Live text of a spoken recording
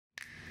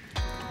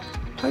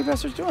How you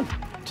bastards doing?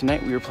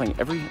 Tonight we are playing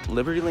every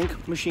Liberty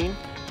Link machine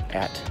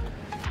at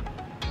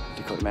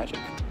Dakota Magic.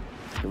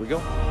 Here we go.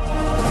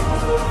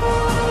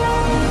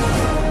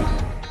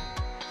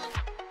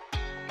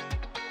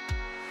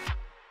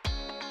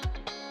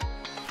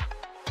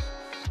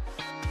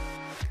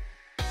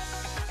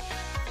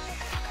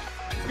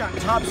 Got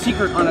top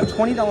secret on a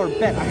 $20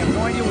 bet. I have no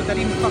idea what that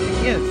even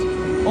fucking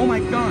is. Oh my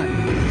god.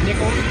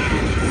 Nickels.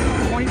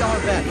 $20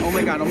 bet. Oh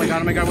my god, oh my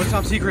god, oh my god. What's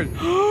top secret?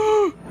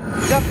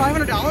 Is that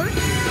 $500?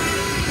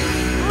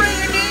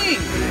 Ring-a-ding!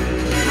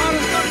 How the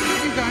fuck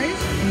did you guys?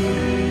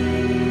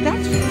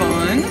 That's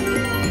fun.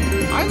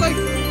 I like...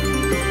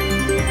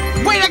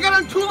 Wait, I got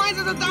on 2 lines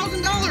at $1,000!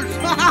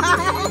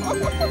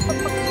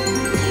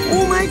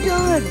 Oh my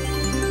god!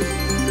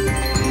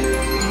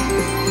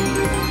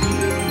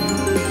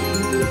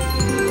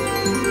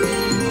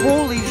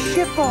 Holy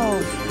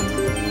shitballs!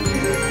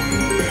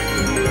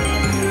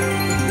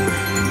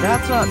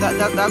 That's a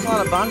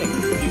lot of bonding,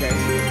 you guys.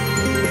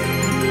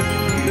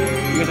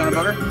 You guys on a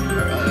bugger?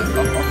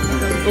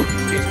 Oh,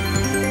 jeez.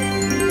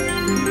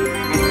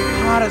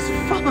 Hot as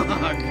fuck!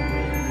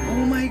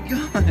 Oh my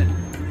god!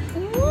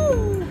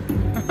 Woo!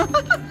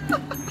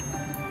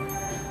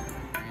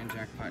 Grand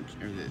jackpot,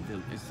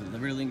 it's the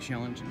Liberty Link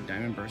Challenge.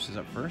 Diamond Burst is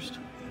up first.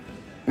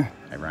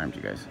 I rhymed,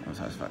 you guys. That was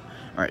hot as fuck.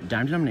 All right,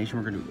 dime denomination.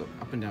 We're gonna go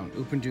up and down,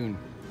 oop and doon,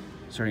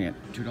 starting at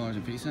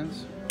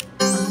 $2.50.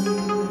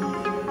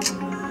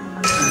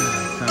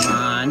 Come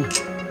on.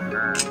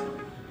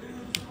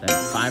 Then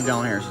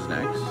 $5 hairs is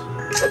next.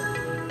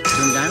 Too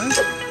many diamonds?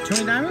 Too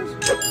many diamonds?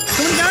 Too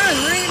many diamonds!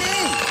 Ring it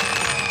in!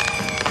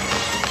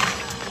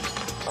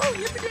 Oh,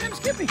 yippee damn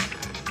skippy!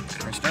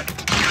 Restart.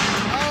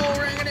 Oh,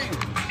 ring it in!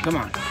 Come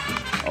on.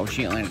 Oh,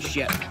 she ain't landed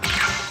shit.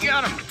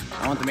 Got him!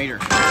 I want the meter.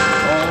 Oh,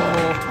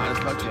 hot as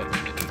fuck shit.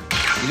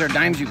 These are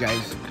dimes, you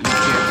guys. You kids.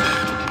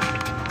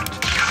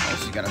 Oh,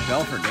 she's got a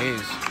bell for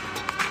days.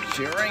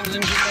 She rings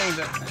and she rings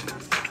it.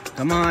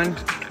 Come on.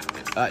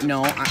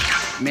 No.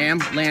 Ma'am,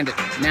 land it.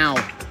 Now.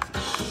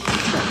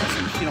 She don't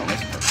listen. She don't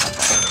listen for fuck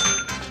all.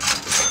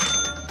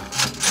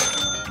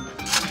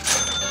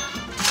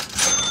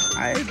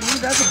 I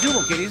believe that's a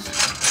duel, kiddies.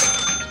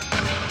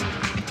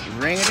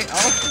 Ring it in.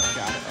 Oh, she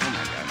got it. Oh,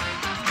 my God.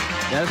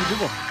 That is a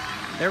duel.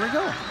 There we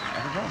go.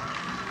 There we go.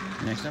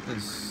 Next up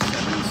is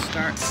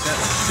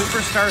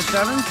Superstar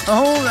 7.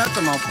 Oh, that's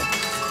a mouthful.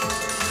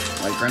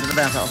 Like run to the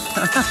bathhouse.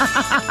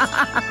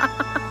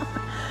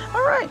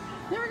 All right,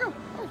 there we go.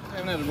 Oh, I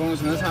haven't had a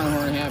bonus in this hour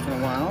and a half in a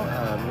while.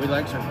 We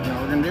like to, you know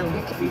what we're gonna do.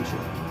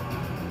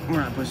 We're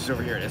gonna push this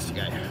over here at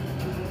SDGuy.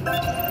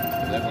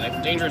 Live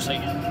life dangerously.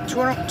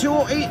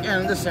 208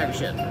 and this sack of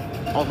shit.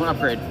 Ultimate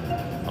upgrade.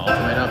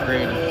 Ultimate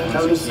upgrade.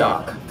 Tony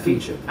stock.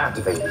 Feature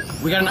activated.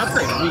 We got an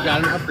upgrade. We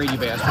got an upgrade, you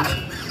bastards.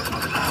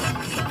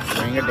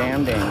 Ring a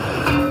damn ding.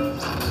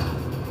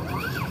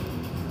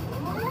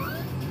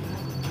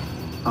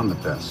 I'm the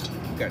best.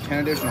 We got 10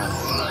 additional.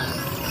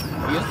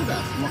 He is the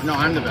best. No,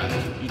 I'm the best.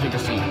 You take a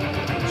seat.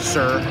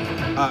 Sir.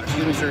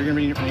 Excuse me, sir. You're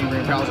gonna bring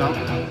your pals out?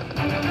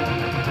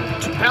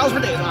 2 pals per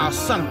day. Oh,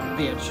 son of a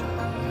bitch.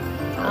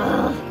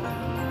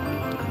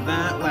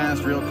 That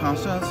last reel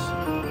cost us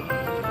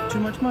too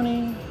much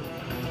money.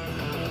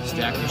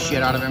 Stack the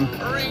shit out of him.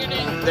 Ring it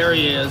in. There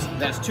he is.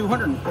 That's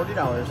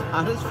 $240.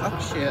 Hot as fuck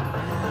shit.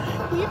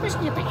 Yippee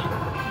skippy.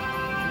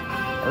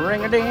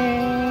 Ring a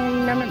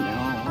ding. No, no, no.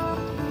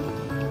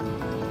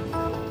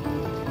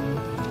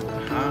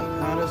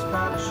 Hot as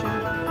fuck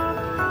shit.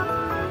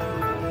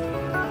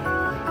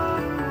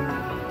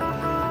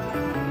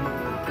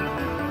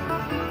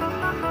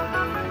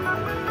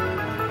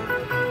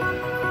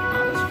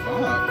 Hot as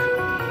fuck.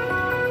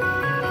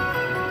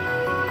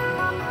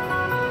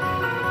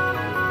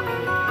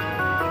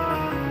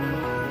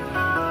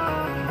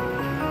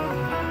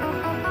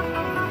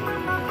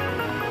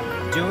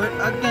 Do it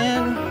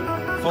again.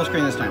 Full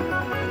screen this time.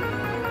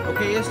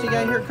 Okay,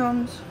 SDGuy, here it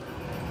comes.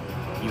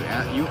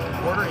 You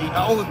order a...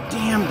 Oh,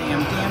 damn.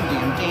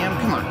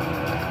 Come on.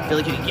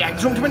 Billy Kitty. Yeah,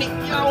 too many.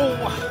 Yo!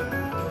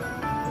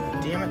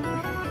 Damn it.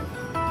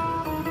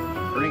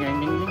 Ring, ding,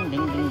 ding,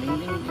 ding, ding, ding,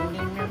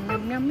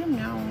 ding, ding,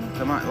 ding.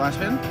 Come on, last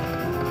spin.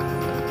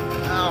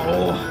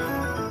 Oh.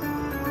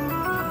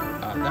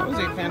 That was a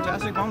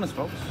fantastic bonus,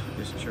 folks.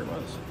 Yes, it sure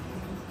was.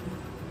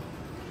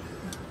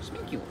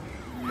 Thank you.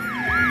 Oh,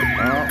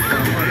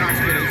 we're not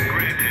skitties.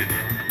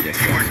 Yes,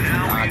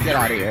 get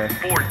out of here.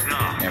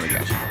 There we go.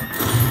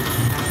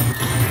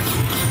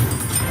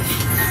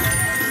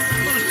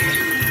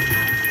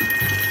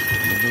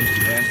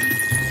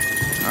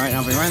 Alright,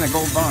 now we run the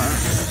gold bar.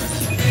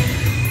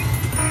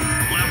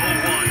 Level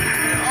 1.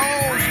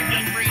 Oh, she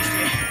just breached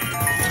it.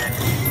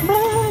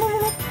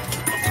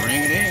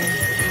 Ring it in.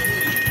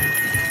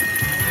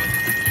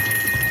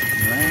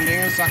 Ring it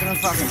in, sucking and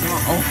fucking. Come on.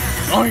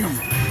 Oh,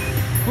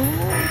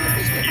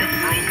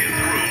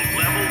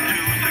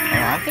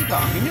 I'll take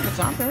off. You need the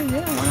top there?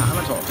 Yeah, why not? How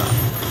much all top?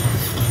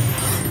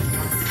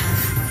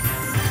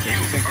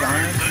 $66?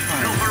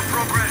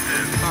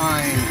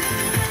 Fine.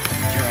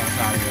 Get your ass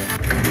out of here.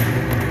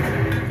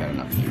 Got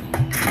enough of you.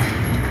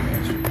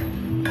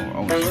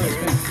 Oh,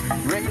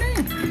 ring it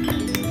in.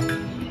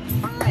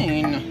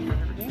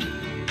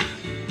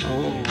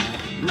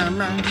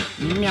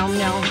 Meow,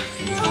 meow.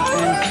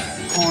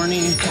 And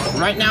corny.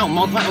 Right now,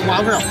 multiply.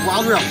 Wild Grill.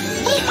 Wild Grill.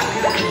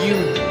 You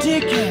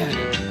dickhead. Oh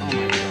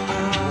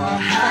my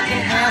god.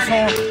 Fucking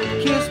asshole.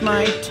 Kiss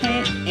my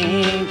taint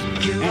and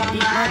eat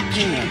my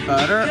peanut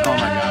butter. Oh my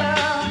god.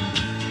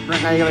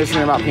 Right now you're gonna be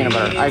singing about peanut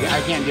butter. I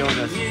can't deal with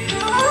this.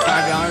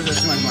 $5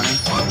 is too much money.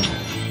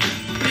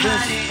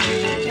 This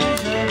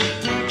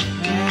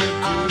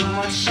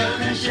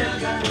is a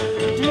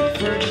dick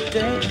for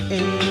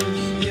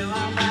days.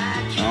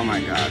 Oh my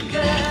god.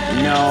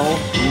 No,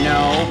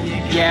 no,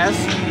 yes,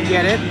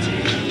 get it.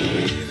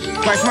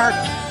 Question mark.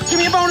 Give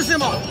me a bonus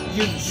symbol,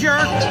 you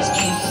jerk.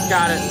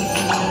 Got it.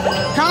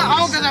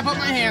 Oh, because I put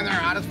my hand there.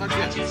 Hot as fuck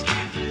shit.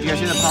 You guys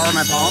see the power of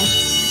my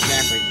palms?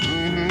 Exactly.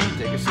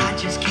 Take a seat. I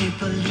just can't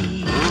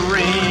believe.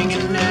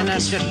 Ringing and a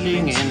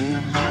ding-in.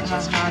 Hot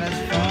as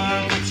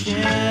fuck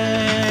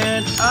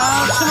shit.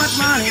 Oh, so much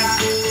money.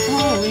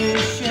 Holy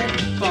shit.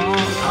 Oh,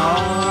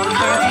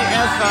 fancy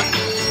as fuck.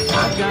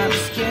 I've got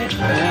skills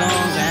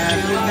that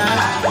you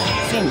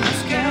guys sing my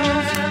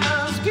skills.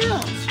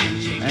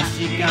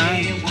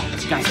 SDGuy.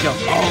 SDGuy skills.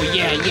 Oh,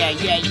 yeah.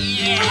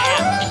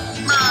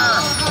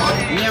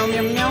 Meow,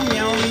 meow, meow,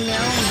 meow,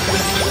 meow.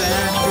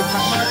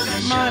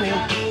 Money.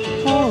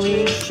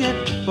 Holy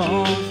shit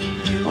balls.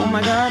 Oh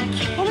my god.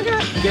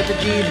 Get the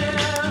deed.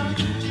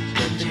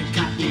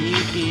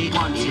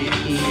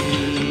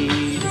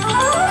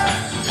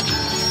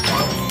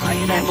 I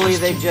can't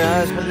believe they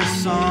just put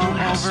this song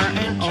over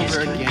and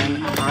over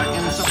again. I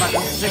am so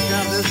fucking sick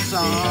of this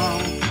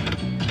song.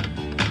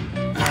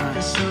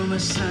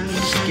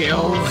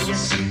 Skills.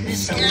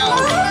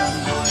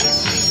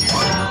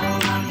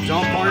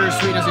 Don't pour your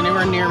sweetness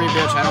anywhere near me,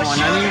 bitch. I don't want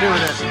nothing to do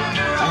with it.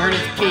 I heard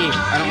it's pee.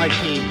 I don't like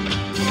pee.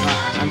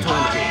 I'm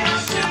totally pee.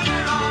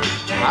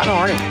 Hot or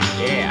horny?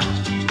 Yeah.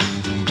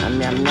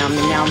 Meow, meow,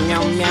 meow,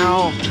 meow,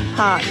 meow.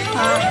 Hot.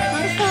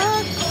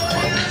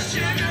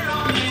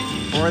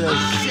 Pour the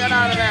shit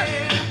out of that.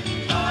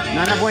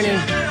 Not enough winning.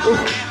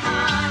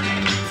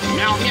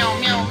 Meow, meow,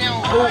 meow,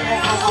 meow. Oh.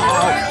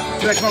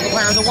 2x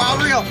multiplier is a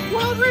wild reel.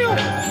 Wild reel.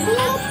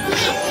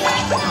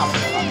 Oh, for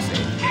fuck's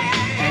sake.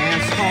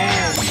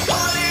 Asshole.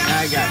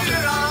 I got you.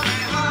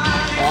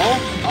 Oh.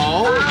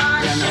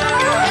 Yeah, no.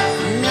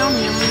 Meow,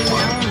 meow, meow.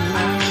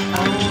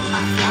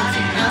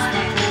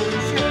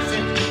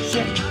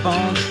 Shit,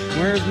 bomb.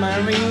 Where's my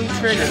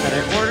re-trigger that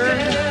I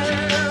ordered?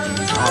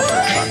 Oh,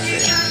 for fuck's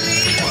sake.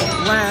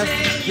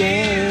 Last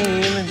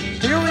game.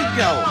 Here we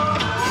go.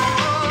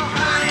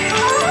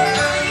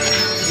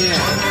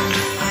 Yeah.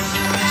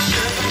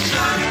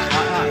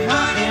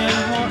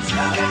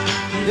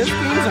 This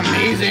game's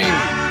amazing.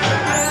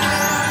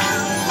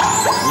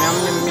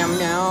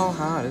 Meow.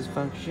 Hot as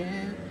fuck shit.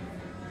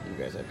 You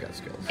guys have got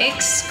skills.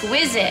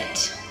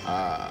 Exquisite.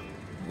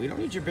 We don't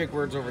need your big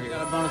words over here.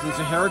 Got a bonus in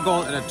Sahara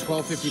Gold at a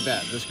 $12.50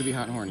 bet. This could be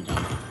hot and horny.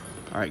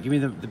 All right, give me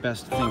the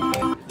best thing.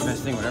 The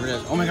best thing, whatever it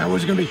is. Oh my god,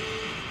 what's it gonna be?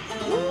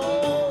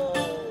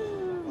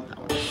 That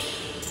one.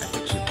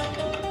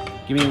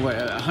 Give me what?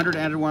 100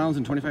 added wilds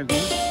in 25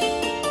 games.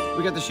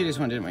 We got the shittiest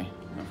one, didn't we?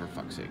 Oh, for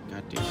fuck's sake!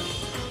 God damn it!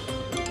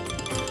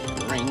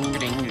 Ring,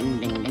 ding, ding,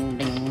 ding, ding,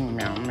 ding.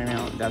 Meow,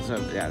 meow. That's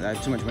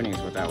too much winning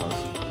is what that was.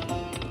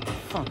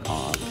 Fuck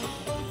off,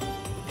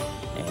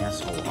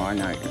 asshole. Oh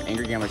no,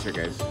 angry gamblers here,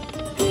 guys.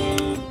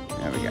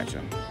 Yeah, we got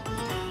you.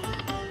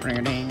 Ring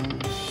a ding.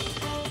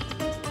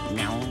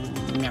 Meow,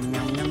 meow,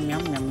 meow, meow, meow,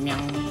 meow,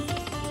 meow.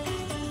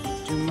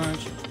 Too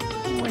much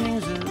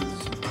winnings is.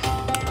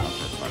 Oh,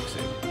 for fuck's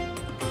sake.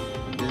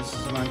 This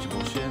is a bunch of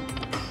bullshit.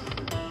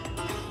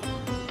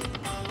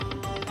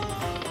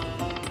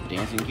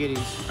 Dancing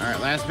kitties. Alright,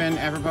 last spin,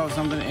 apropos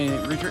something.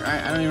 Return.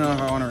 I don't even know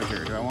if I want to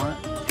return. Do I want it?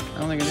 I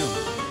don't think I do.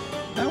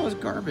 That was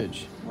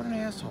garbage. What an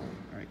asshole.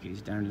 Alright,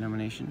 kitties down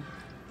denomination.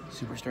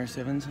 Superstar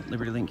 7s,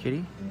 Liberty Link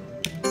kitty.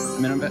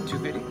 Minimum bet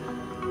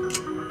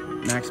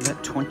 $2.50. Max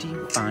bet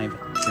 $25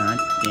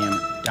 goddamn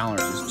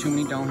dollars. There's too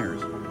many doll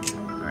hairs.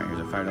 Alright, here's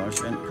a $5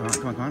 spin. Come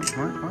on. She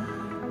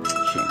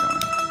ain't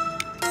going.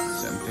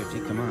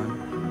 $7.50, come on.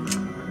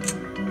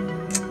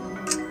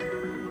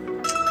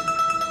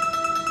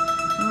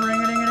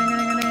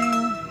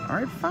 Ring-a-ding-a-ding-a-ding-a-ding.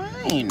 Alright,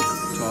 fine.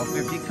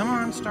 $12.50, come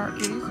on, star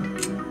kitties.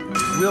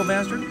 Wheel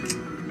bastard.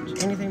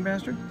 Anything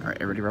bastard.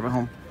 Alright, everybody rub it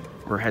home.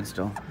 We're ahead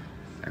still.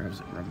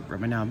 Rub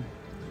my knob.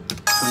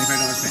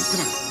 $25 spin.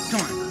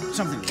 Come on.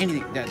 Something.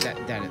 Anything. That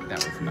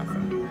was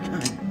nothing.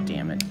 God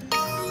damn it.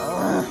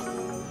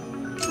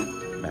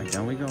 Back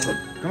down we go.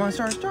 Come on,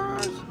 stars.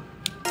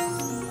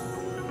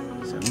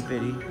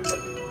 $7.50.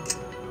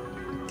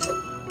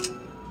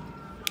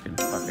 Fucking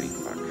fuckity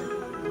fuck.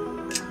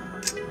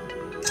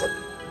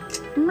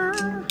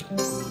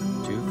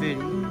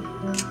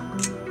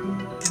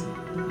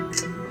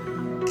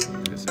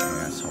 $2.50. This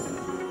asshole.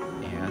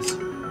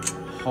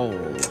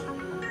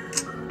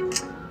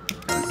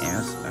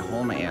 A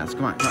hole in my ass.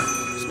 Come on.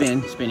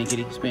 Spinny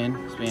kitty. Spin.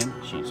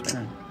 She ain't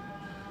spinning.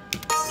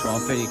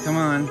 $12.50. Come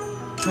on.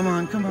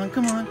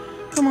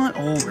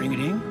 Oh, ring a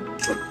ding.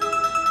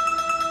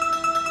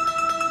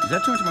 Is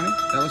that too much money?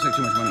 That looks like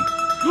too much money.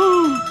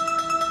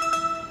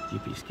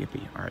 Yippee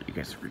skippy. All right, you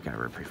guys, we gotta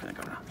pray for that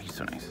going on. He's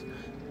so nice.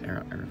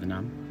 Arrow the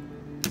knob.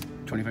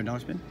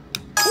 $25 spin.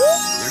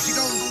 There she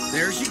goes.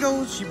 There she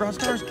goes. She brought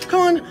stars.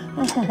 Come on.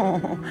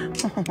 Oh,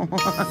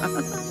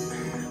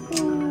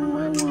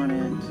 I want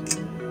it.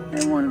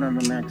 I want it on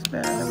the max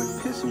bed. I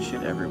would piss and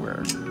shit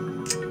everywhere.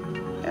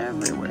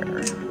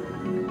 Everywhere.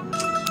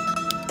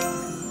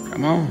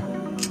 Come on.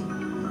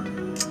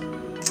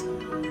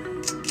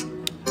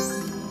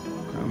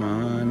 Come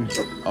on.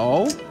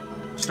 Oh,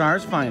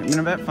 stars, fine.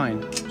 Minivet,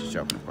 fine. Just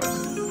joking, of course.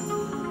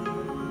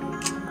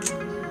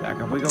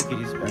 Back up we go,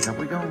 kitties. Back up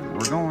we go.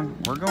 We're going.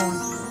 We're going.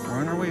 We're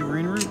on our way. We're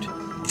en route.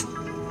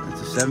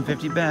 It's a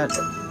 750 bet.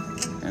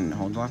 And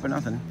hold off for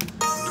nothing.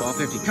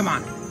 1250. Come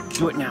on.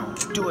 Do it now.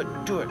 Do it.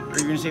 Do it. Are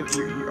you going to save it?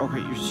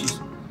 Okay, she's...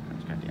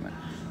 God damn it.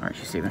 All right,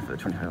 she's saving for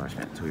the $25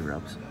 spin. So he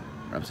rubs.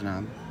 Rubs the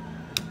knob.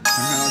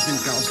 $25 spin.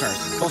 Got all stars.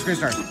 Full screen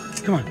stars.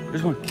 Come on.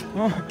 There's one.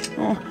 Oh,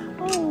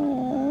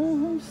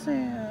 I'm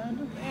sad.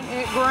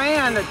 And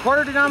 $8,000.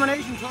 Quarter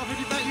denomination.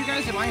 1250 bet, you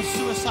guys. Am I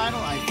suicidal?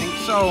 I think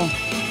so.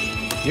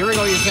 Here we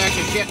go, you sacks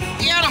of shit.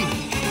 Get him!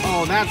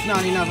 Oh, that's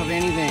not enough of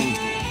anything.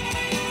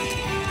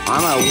 I'm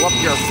gonna whoop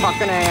your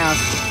fucking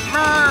ass.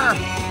 Brr!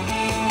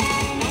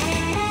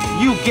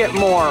 You get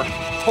more,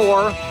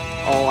 whore.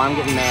 Oh, I'm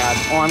getting mad.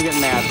 Oh, I'm getting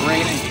mad.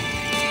 Ring it.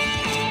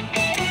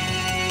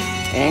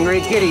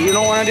 Angry kitty. You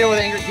don't want to deal with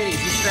angry kitty.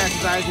 She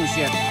scratches eyes and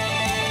shit.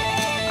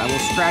 I will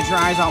scratch your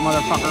eyes out,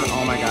 motherfucker.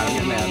 Oh my god, I'm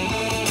getting mad.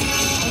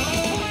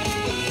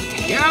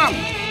 Get him!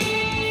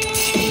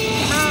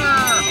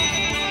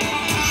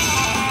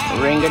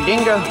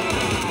 Ring-a-dinga.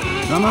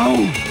 Come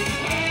on.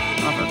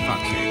 Oh, for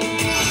fuck's sake.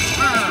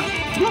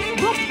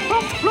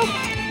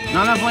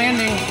 Not enough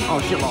landing. Oh,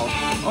 shit balls.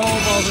 Oh,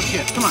 balls of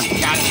shit. Come on.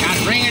 Got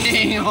it.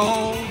 Ring-a-ding.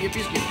 Oh,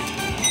 yippee skippy.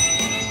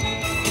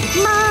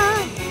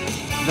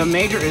 The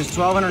major is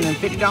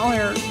 $1,250.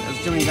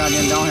 That's too many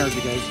goddamn dollars,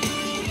 you guys.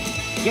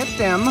 Get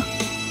them.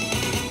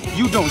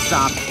 You don't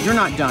stop. You're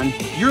not done.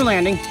 You're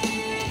landing.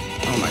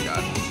 Oh, my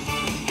God.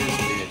 This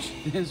bitch.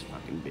 This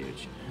fucking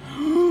bitch.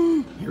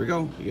 Here we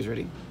go. You guys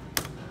ready?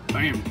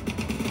 Bam.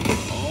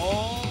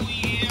 Oh,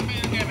 yeah,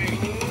 baby.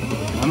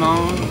 Come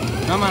on.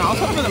 Come on. I'll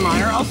sell for the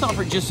minor. I'll sell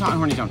for just on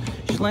Horny Town.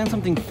 Just land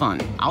something fun.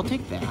 I'll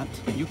take that.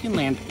 You can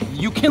land.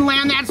 You can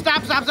land that.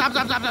 Stop.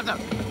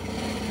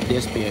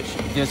 This bitch.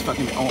 This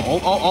fucking.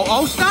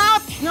 Oh,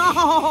 stop. No.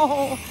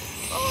 Oh,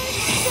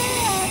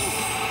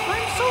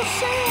 I'm so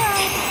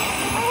sad.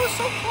 I was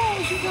so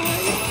close, you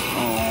guys.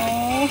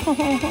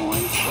 Oh,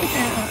 I'm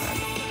sad.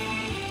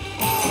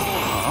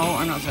 Oh,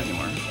 I'm not sad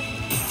anymore.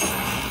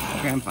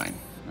 Okay, I'm fine.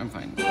 I'm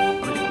fine.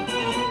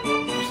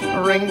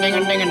 Ring, ding,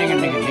 ding, ding, ding,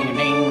 ding, ding,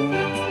 ding.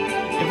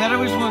 If that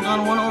always would have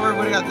gone one over,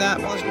 would have got that.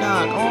 Well, it's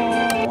not.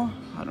 Oh,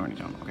 I don't need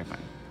to. Okay,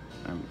 fine.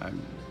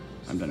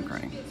 I'm done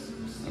crying.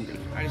 I'm good.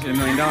 I just hit $1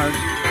 million.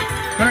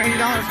 $180.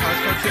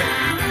 Let's go shit.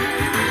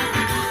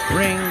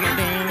 Ring, ding,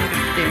 ding,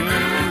 ding.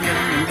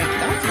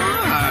 That's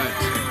hot.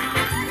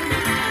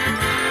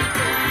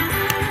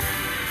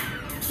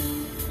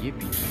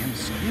 Yippee and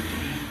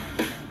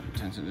skippy.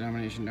 10-cent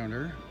denomination down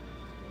there.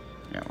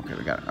 Yeah, okay,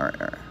 we got it. All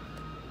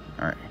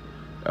right.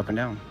 Up and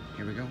down.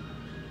 Here we go.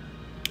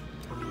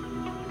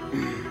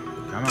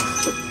 Come on.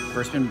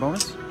 First spin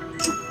bonus.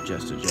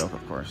 Just a joke,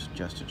 of course.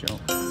 Just a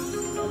joke.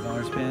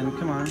 $5 spin.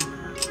 Come on.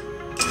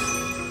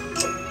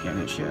 Can't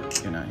hit shit.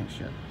 Cannot hit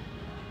shit.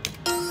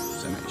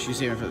 So she's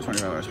saving for the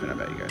 $20 spin, I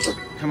bet you guys.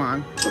 Come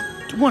on.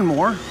 One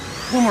more.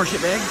 One more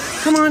shit bag.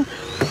 Come on.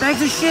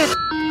 Bags of shit.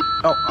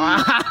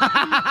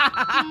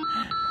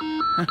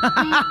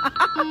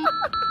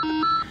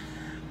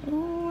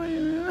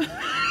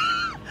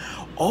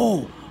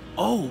 Oh.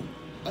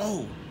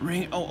 Oh,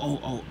 ring.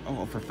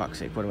 Oh, for fuck's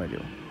sake, what do I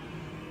do?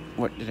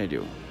 What did I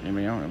do?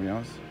 Anybody know? Anybody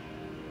else?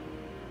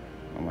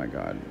 Oh my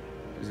god.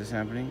 Is this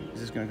happening?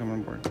 Is this gonna come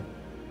on board?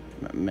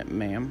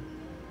 Ma'am?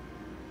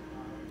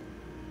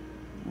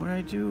 What did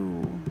I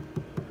do?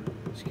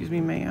 Excuse me,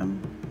 ma'am?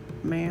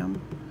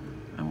 Ma'am?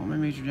 I want my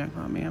major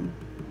jackpot, ma'am.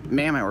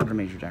 Ma'am, I ordered a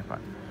major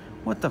jackpot.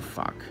 What the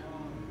fuck?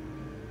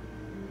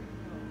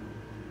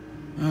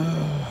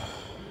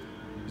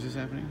 Is this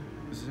happening?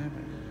 This is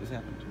happening. This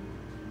happened.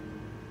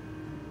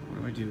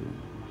 What do I do?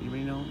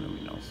 Anybody know?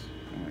 Nobody knows.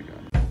 Oh my god.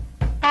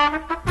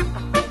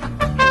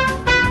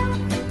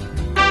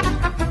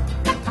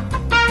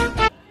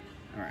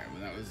 Alright,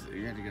 well that was,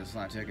 you had to get a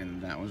slot tick and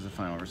that was the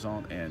final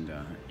result and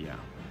yeah.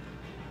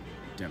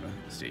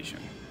 Devastation.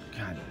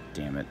 God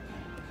damn it.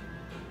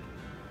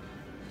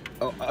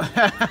 Oh,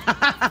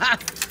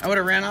 I would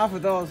have ran off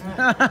with those.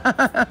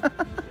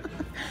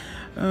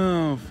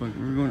 Oh fuck,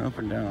 we're going up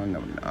and down.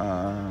 No,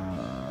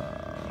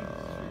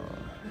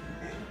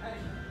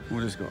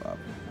 we'll just go up.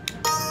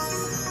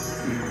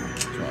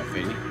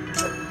 1280.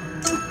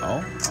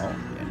 Oh,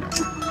 yeah, no.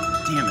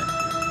 Damn it.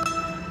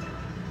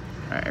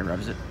 Alright, I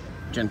rubs it.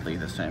 Gently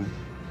this time.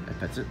 I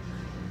pets it.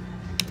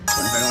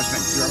 $25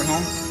 spent. You rub it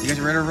home? You guys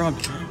are ready to rub?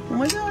 Oh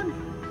my god.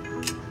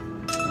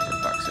 Oh, for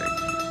fuck's sake.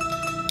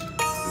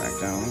 Back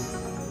down.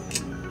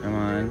 Come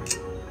on.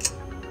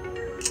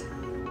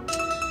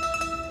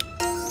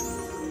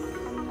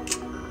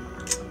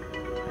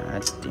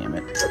 God damn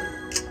it.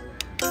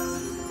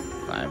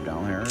 $5.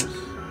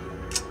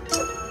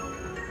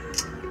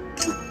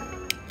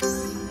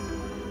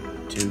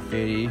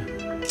 $2.50.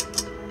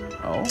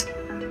 Oh.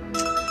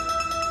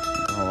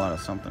 A whole lot of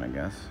something, I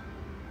guess.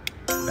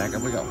 Back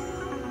up we go.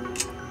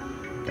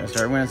 Gotta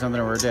start winning something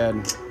or we're dead.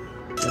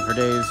 Good for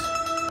days.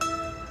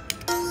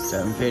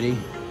 $7.50.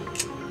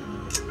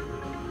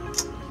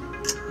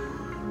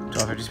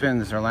 $12.50 spin.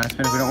 This is our last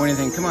spin. If we don't win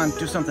anything, come on,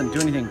 do something.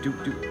 Do anything. Do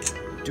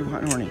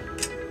hot and horny.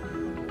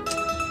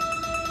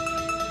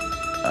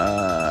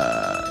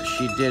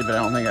 She did, but I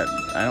don't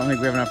think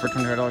we have enough for a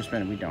 $25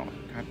 spin. We don't.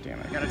 God damn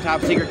it. I got a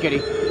top secret kitty.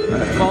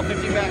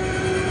 $12.50 back.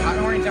 Hot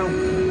and horny town.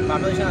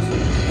 Population house.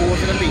 Oh,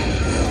 what's it gonna be?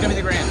 It's gonna be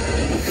the grand.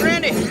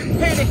 Grandy!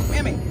 Handy!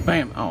 Mammy!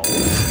 Bam! Oh.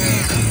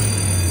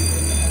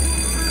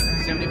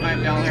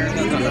 $75.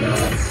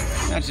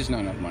 That's just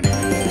not enough money.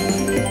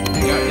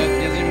 That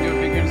doesn't even do a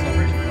big grand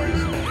celebration party,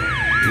 so.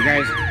 You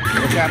guys,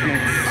 what's happening?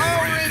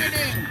 Oh,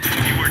 ring-a-ding!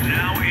 You are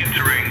now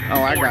entering.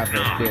 Oh, I got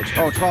this, bitch.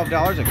 Oh,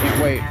 $12? I can't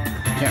wait.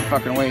 Can't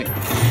fucking wait.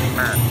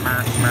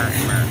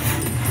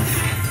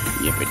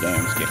 Yip it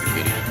damn, skip it,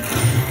 kitty.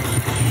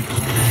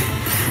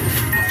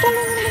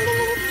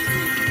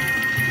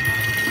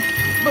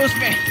 Boost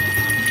me!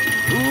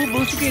 Ooh,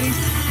 boost your kitty.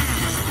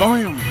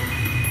 Boom!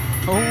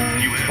 Oh,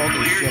 spoke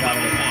the shit out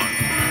of it.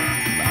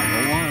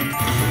 Level 1.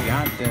 We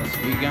got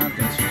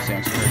this, you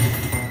sex bird.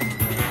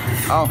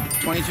 Oh,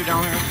 $22. The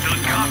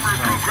copper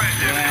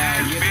progressive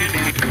has been.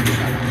 Get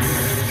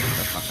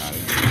the fuck out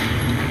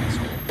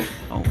of here.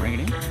 Oh, bring it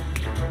in.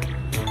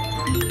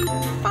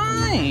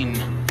 Fine.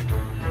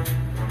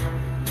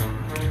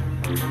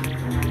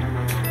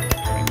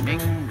 Ding, ding,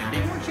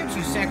 ding. More chips,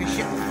 you sack of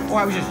shit. Oh,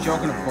 I was just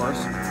joking, of course.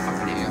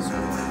 Fucking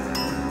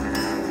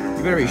asshole.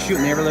 You better be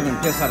shooting the ever-living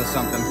piss out of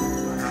something.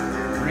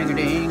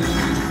 Ring-a-ding.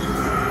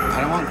 I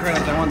don't want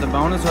credits. I want the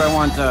bonus, or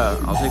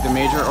I'll take the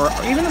major, or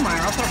even the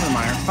minor. I'll talk for the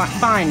minor.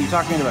 Fine, you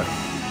talk me into it.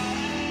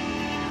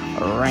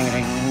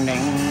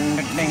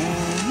 Ring-a-ding-ding-ding.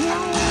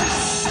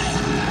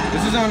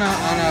 This is on a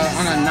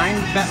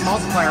 9-bet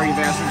multiplier, you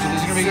bastard, so this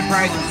is gonna be good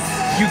prizes.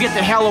 You get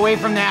the hell away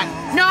from that.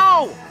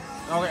 No!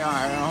 Okay,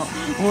 alright. Oh,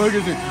 look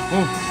at this.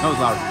 Oh, that was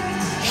loud.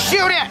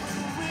 Shoot it!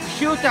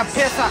 Shoot the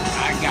piss up.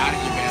 I got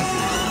it, you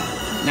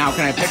bastard. Now,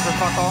 can I pick for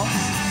fuck all?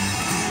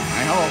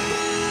 I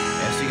hope.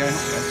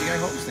 SDGuy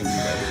hopes things,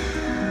 you guys.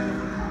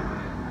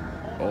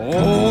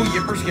 Oh,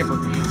 yipper skipper.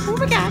 Oh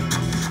my god.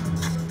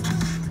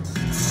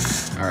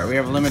 Alright, we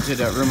have limited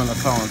room on the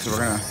phone, so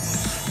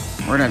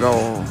we're gonna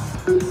go.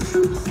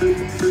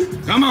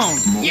 Come on!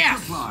 Yes!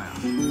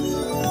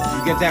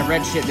 You get that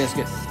red shit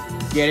biscuit.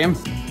 Get him.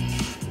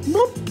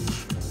 Boop.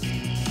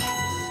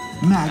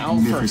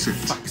 Magnificent.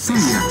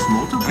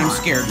 I'm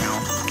scared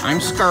now. I'm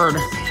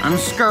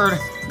scared.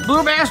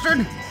 Blue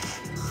bastard!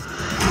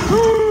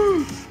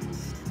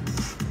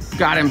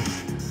 Got him.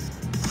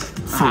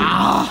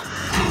 Ah!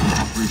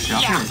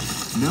 Reshuffle. Yeah.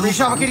 No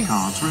Reshuffle, kitty.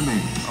 cards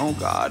remain. Oh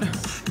god.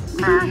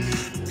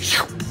 Nice.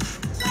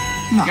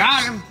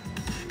 Got him.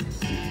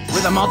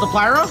 With a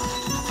multiplier up?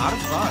 Hot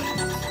as fuck.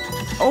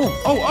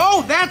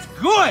 Oh, that's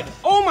good!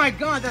 Oh my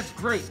god, that's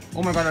great.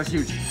 Oh my god, that's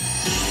huge.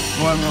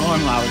 Oh,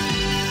 I'm loud.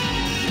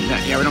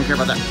 Yeah, we don't care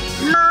about that.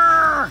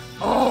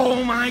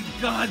 Oh my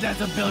god, that's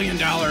 $1 billion.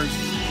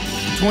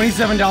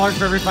 $27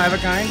 for every 5 of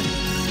a kind?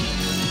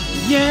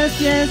 Yes,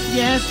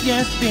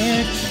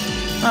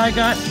 bitch. I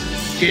got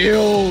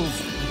skills.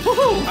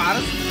 Woohoo, hot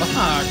as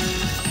fuck.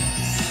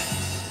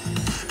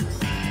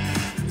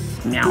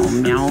 Meow,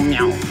 meow,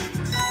 meow.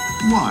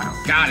 Wild.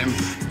 Got him.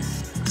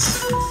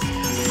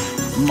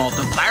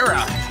 Multiplier.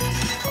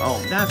 Oh,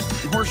 that's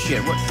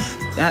horseshit. What?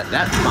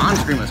 That bond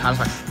screen was hot as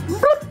fuck.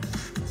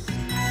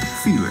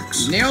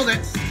 Felix. Nailed it.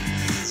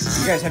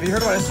 You guys, have you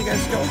heard about SDGuy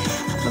skills?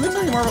 Let me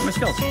tell you more about my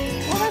skills.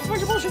 Oh, that's a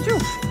bunch of bullshit too.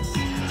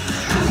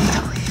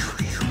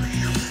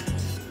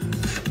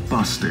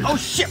 Busted. Oh,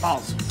 shit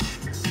balls.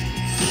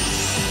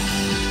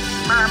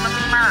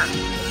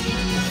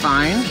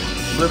 Fine.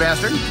 Blue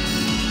bastard.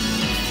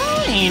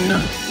 Fine.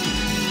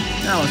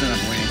 That wasn't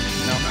enough winning.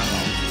 No, not at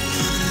all.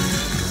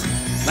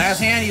 Last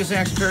hand, use the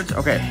extra turds.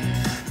 Okay.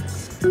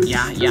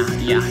 Yeah.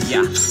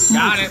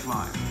 Got it.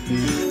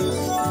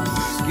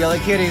 Skilly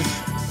kitties.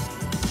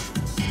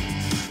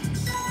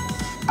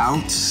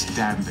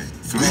 Outstanding.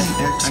 3x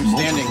I'm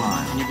standing.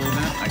 multiplier. Can you believe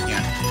that? I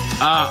can't.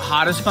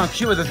 Hot as fuck.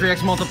 Shoot with a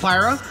 3x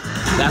multiplier.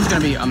 That's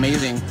gonna be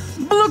amazing.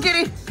 Blue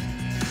kitty.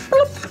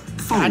 Bloop.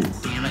 God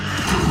damn it.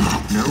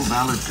 No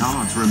valid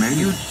cards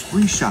remaining.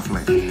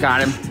 Reshuffling.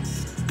 Got him.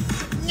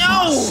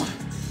 No!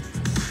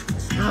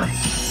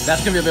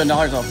 That's gonna be $1 billion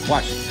though.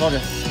 Watch. Told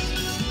you.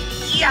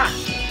 Yeah!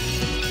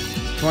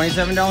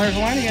 $27 a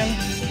line again.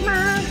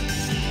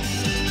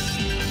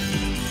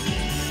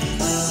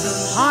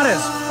 Hot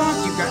as fuck,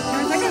 you guys. I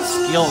got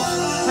skills.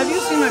 Have you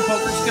seen my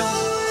poker skills?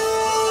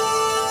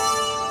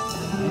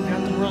 I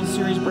got the World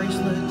Series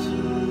bracelet.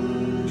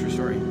 True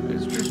story.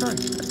 It's a true story.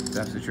 That's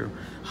absolutely true.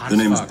 Hot The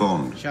as name's fuck.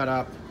 Bond. Shut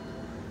up.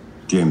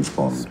 James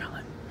Bond. Smell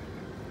it.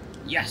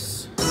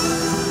 Yes.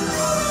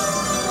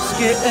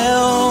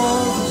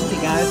 Skills. The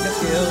guys got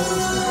skills.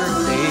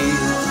 Birthday.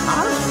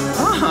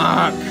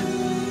 Fuck.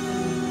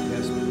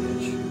 Yes,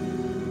 bitch.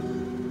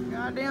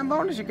 Goddamn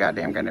bonus, you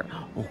goddamn.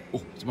 Oh,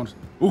 it's a bonus.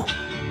 Ooh.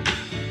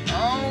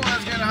 Oh,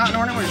 let's get a hot and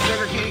horny with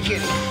sugar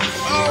kitty.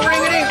 Oh,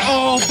 ring a ding.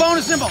 Oh,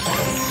 bonus symbol.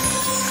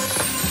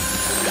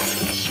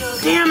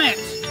 Damn it.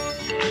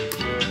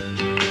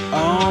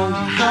 Oh,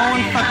 go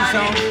and fuck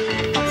yourself.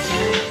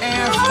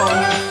 Asshole.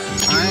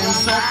 I am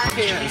so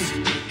pissed.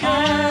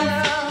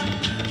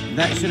 Oh,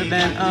 that should have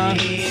been a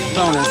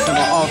bonus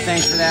symbol. Oh,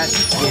 thanks for that.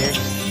 Dick.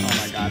 Oh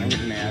my god, I'm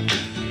getting mad.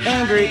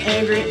 Angry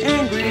gambler.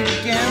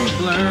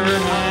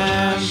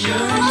 Have you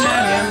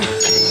met him?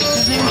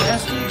 His name's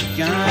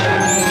SDGuy.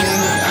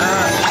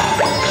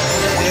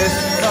 This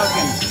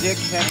fucking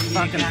dickhead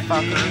fucking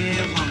fucker.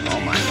 Oh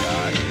my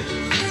god.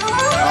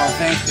 Oh,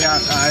 thanks,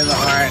 yeah.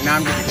 Alright, now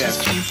I'm getting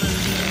pissed.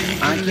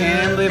 I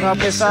can't believe how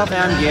pissed off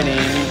I'm getting.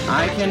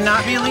 I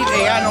cannot believe.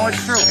 Yeah, I know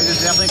it's true. It is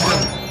definitely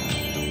true.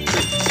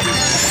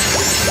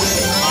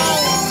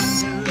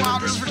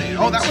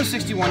 Oh, that was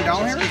 $61.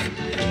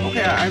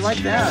 Okay, I like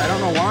that. I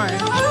don't know why.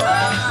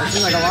 That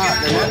seemed like a lot,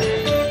 didn't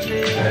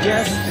it?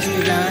 Yes,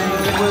 SDGuy.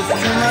 It was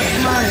too much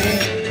money.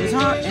 It was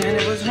hot and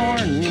it was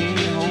horny.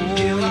 Holy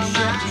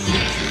shit.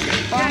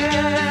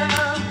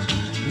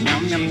 Meow,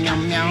 meow, meow,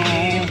 meow.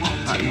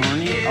 Hot and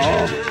horny.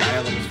 Oh, God, I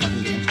love this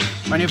fucking game.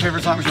 My new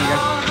favorite slot machine, guys.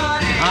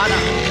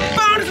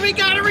 Bonus, we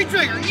got a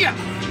re-trigger. Yeah.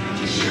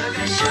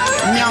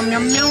 Meow, meow,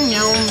 meow,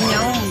 meow,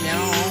 meow,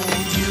 meow.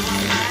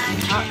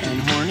 Hot and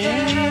horny.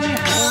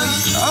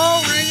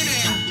 Oh, ring it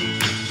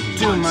in.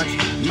 Too much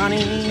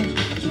money.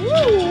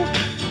 Woo.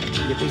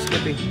 Yippee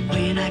skippy.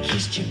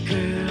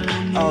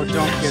 Oh,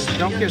 don't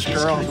kiss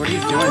girls. What are you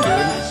doing,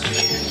 dude?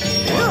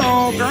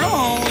 Ew,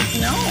 girls,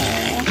 no.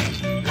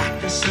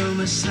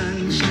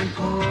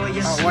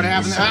 Oh, what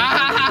happened there?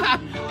 Ah!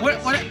 Wait,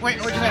 what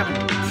just happened?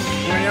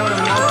 I don't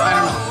know.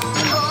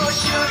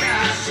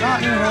 Hot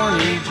and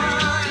horny.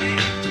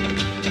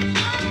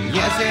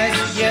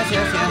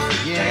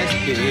 Yes,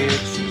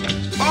 bitch.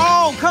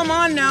 Oh, come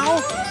on now.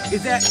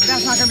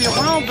 That's not gonna be a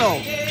round though.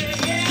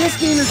 This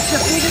game is the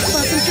biggest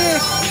fucking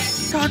dick.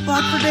 Talk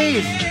block for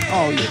days.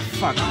 Oh, you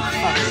fucking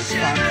fuck.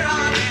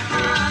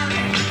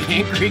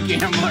 Angry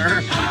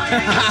gambler.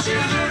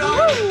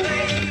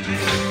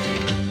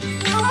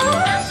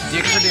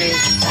 Dick for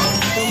days.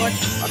 So much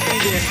fucking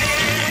dick.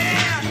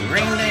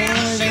 Ring ding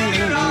ding ding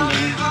ding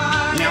ding.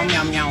 Meow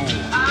meow meow.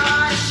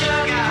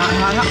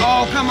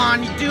 Oh, come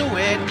on, you do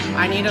it.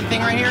 I need a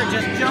thing right here.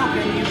 Just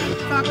joking, you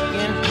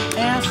fucking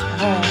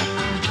asshole.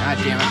 God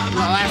damn it.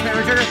 Last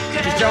minute trigger.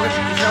 Just joking.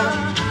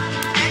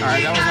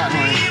 Alright, that was hot and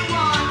horny.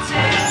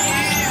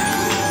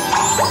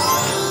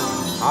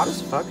 Hot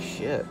as fuck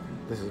shit.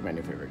 This is my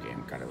new favorite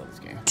game. God, I love this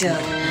game.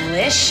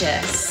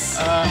 Delicious.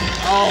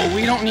 Oh,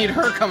 we don't need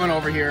her coming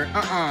over here.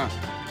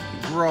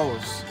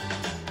 Gross.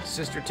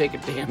 Sister, take a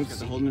damn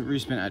seat. Holding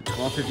respin at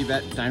 1250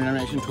 bet. Diamond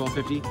nomination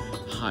 1250.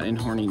 Hot and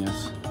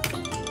horniness.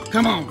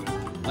 Come on.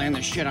 Land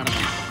the shit out of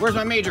him. Where's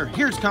my major?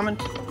 Here it's coming.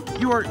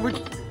 You are.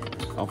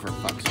 Oh, for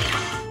fuck's sake.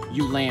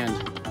 You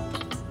land.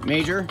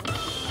 Major.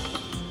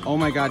 Oh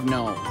my god,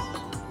 no.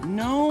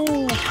 No.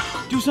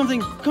 Do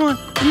something. Come on.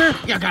 Come here.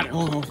 Yeah, got it.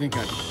 Oh, thank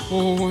god.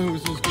 Oh, it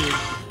was so scared.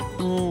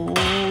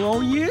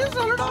 Oh, yes,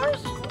 $100.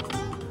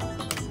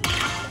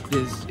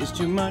 This is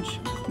too much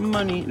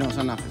money. No, it's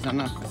not enough. It's not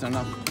enough. It's not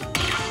enough.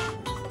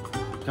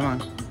 Come on.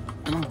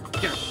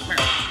 Get her.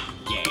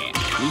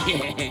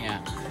 Yeah.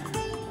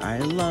 I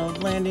love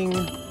landing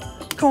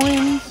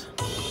coins.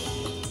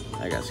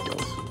 I got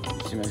skills.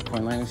 See my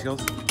coin landing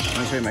skills? Let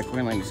me show you my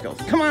coin landing skills.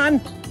 Come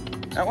on!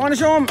 I want to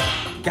show them.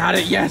 Got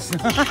it, yes.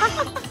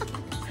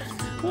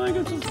 Oh, I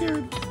got so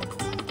scared.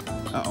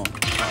 Uh-oh.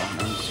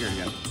 I'm scared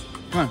again.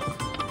 Come on.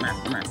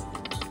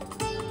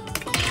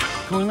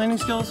 Coin landing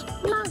skills.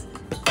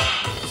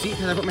 See,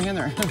 because I put my hand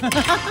there.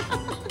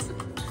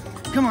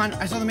 Come on,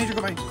 I saw the major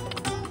go by.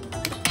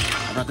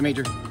 I brought the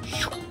major.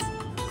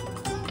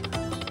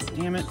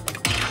 Damn it.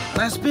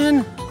 Last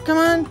spin. Come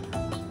on.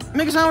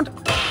 Make a sound.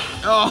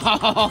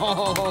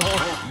 Oh.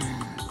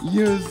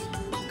 Yes.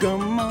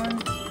 Come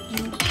on,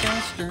 you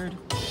bastard.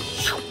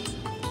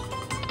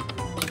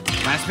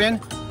 Last spin.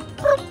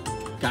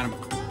 Got him.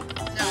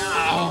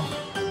 Oh.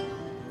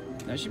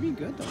 That should be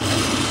good, though.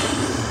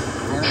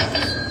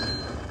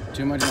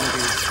 Too much money.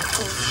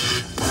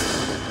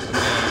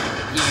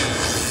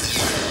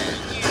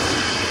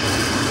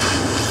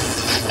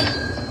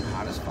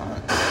 Hot as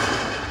fuck.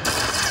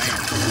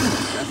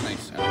 That's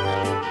nice.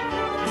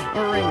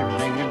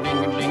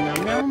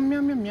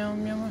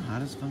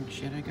 Hot as fuck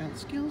shit. I got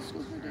skills.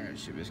 Alright,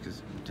 shit,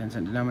 because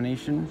 10-cent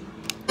denomination.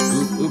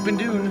 Oop and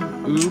doon.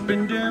 Oop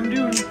and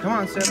doon. Come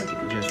on,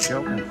 7. Just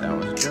joking. That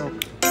was a joke.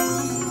 I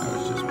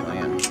was just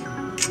playing.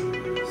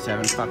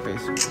 7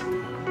 fuckface.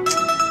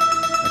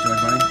 Too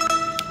much money?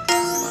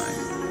 Fine.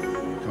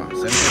 Come on,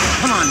 7.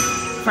 Come on!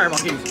 Fireball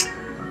keys!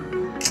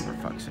 For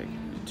fuck's sake.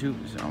 2.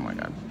 Oh my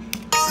god.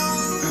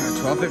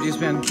 1250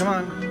 spin. Come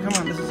on.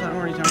 This is not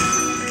already time.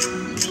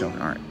 Just joking.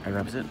 Alright. I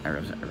rubs it. I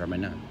rub my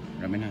nut.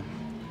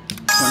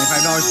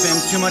 $25 spin.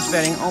 Too much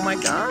betting. Oh my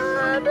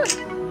god.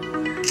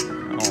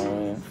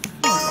 Oh,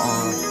 fuck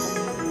off.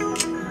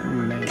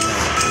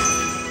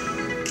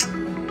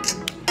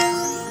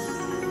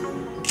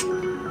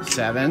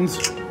 Sevens.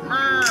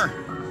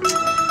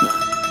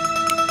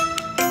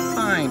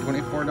 Fine, $24.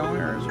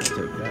 We'll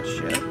take that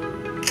shit.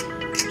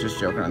 Just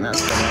joking on that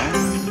stuff.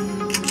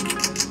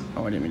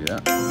 Oh, I didn't mean to do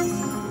that.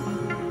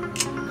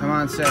 Come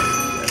on, set.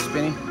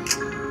 Spinny.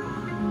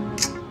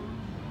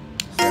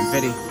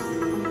 750.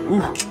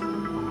 Ooh.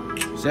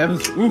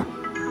 Sevens. Ooh.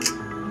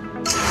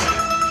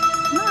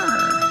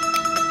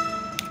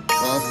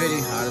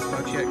 1250. Hot as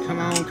fuck shit. Come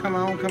on, come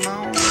on, come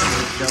on.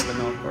 Joking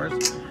though, of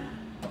course.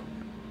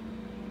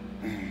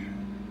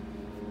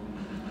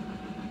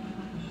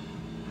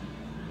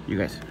 You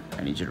guys,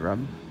 I need you to rub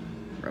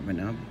my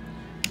nub.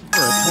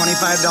 For a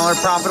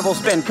 $25 profitable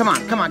spin. Come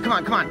on, come on, come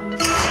on, come on.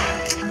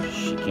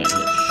 She can't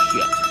hit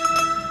shit.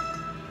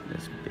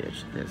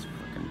 This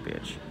fucking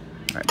bitch.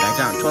 All right, back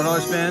down.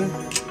 $12 spin.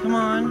 Come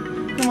on,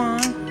 come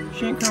on.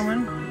 She ain't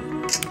coming.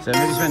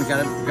 750 spin.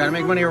 Gotta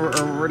make money or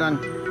we're done.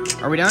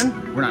 Are we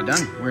done? We're not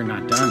done. We're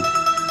not done.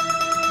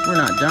 We're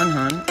not done,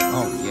 hun.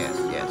 Oh yes,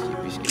 yes.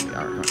 Yippee skippy.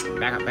 All right, come on.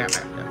 Back up, back up,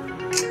 back up.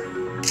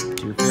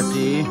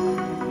 250.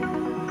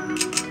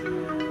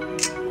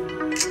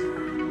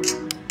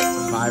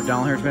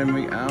 $5 spin.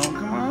 Oh,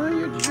 come on,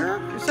 you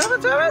jerk.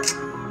 7.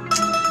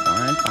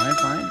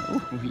 Fine. Ooh,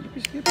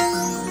 yippee skippy.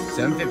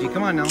 750.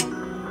 Come on now.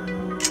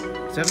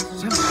 7.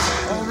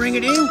 Oh, ring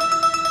it in. Is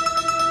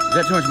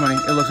that too much money?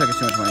 It looks like it's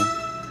too much money.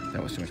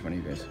 That was too much money,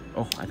 you guys.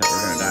 Oh, I thought we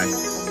were gonna die.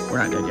 We're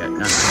not dead yet.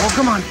 No. Oh,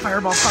 come on,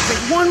 fireball. Fuck it.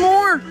 One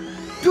more.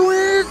 Do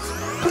it.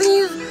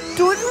 Please.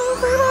 Do it. Oh,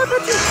 fireball. I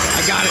got you.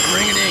 I got it.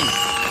 Ring it in.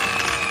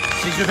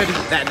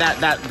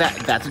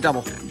 650. That's a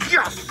double.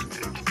 Yes.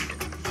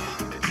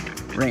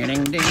 Ring a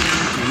ding ding.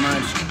 Too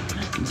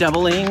much.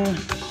 Doubling.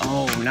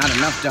 Oh, not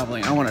enough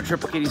doubling. I want a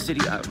triple Kitty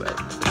City. But...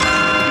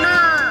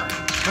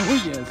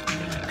 Oh, yes.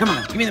 Come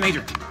on, give me the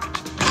major.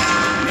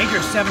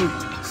 Major 7.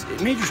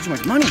 Major's too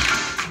much money.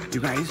 You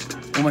guys.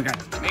 Oh my god.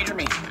 Major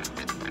me.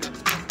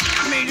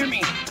 Major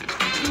me.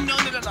 No.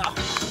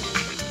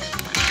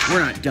 We're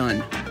not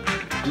done.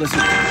 Listen.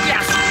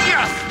 Yes!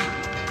 Yes!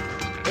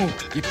 Oh,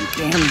 yippee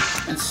damn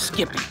and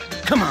skippy.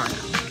 Come on.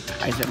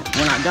 I said,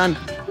 we're not done.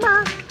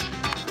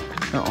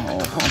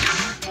 Oh.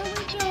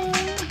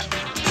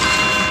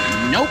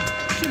 Nope.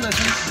 She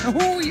listens.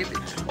 Oh, yippee.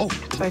 Oh,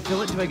 if I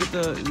fill it, do I get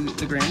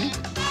the granny?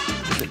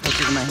 Is it put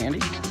in my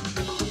handy?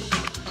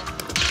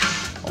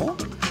 Oh.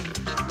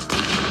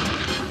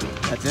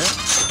 That's it?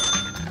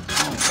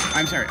 Oh,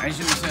 I'm sorry. I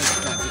shouldn't have said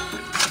that's it.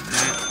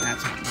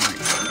 That's it.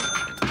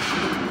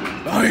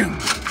 Bam!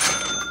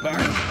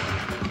 Bam!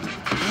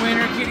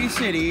 Winner Kitty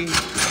City. Woo!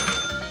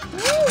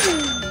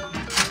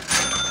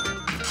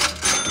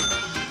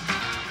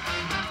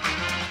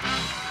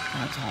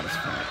 That's hot as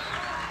fuck.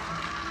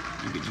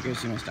 You guys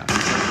see my stuff?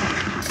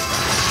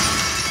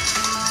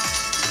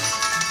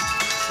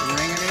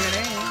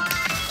 Ring-a-ding-a-ding.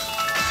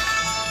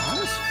 Hot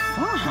as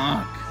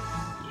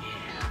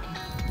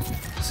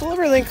fuck.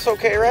 Sliver link's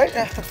okay, right?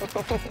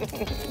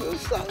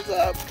 Thumbs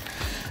up.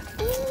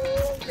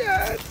 Oh,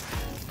 God.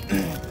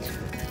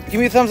 Give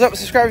me a thumbs up,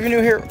 subscribe if you're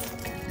new here.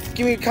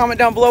 Give me a comment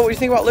down below what you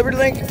think about Liberty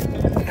Link.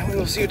 And we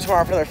will see you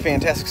tomorrow for another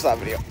fantastic slot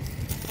video.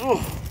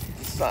 Oh,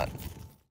 the sun.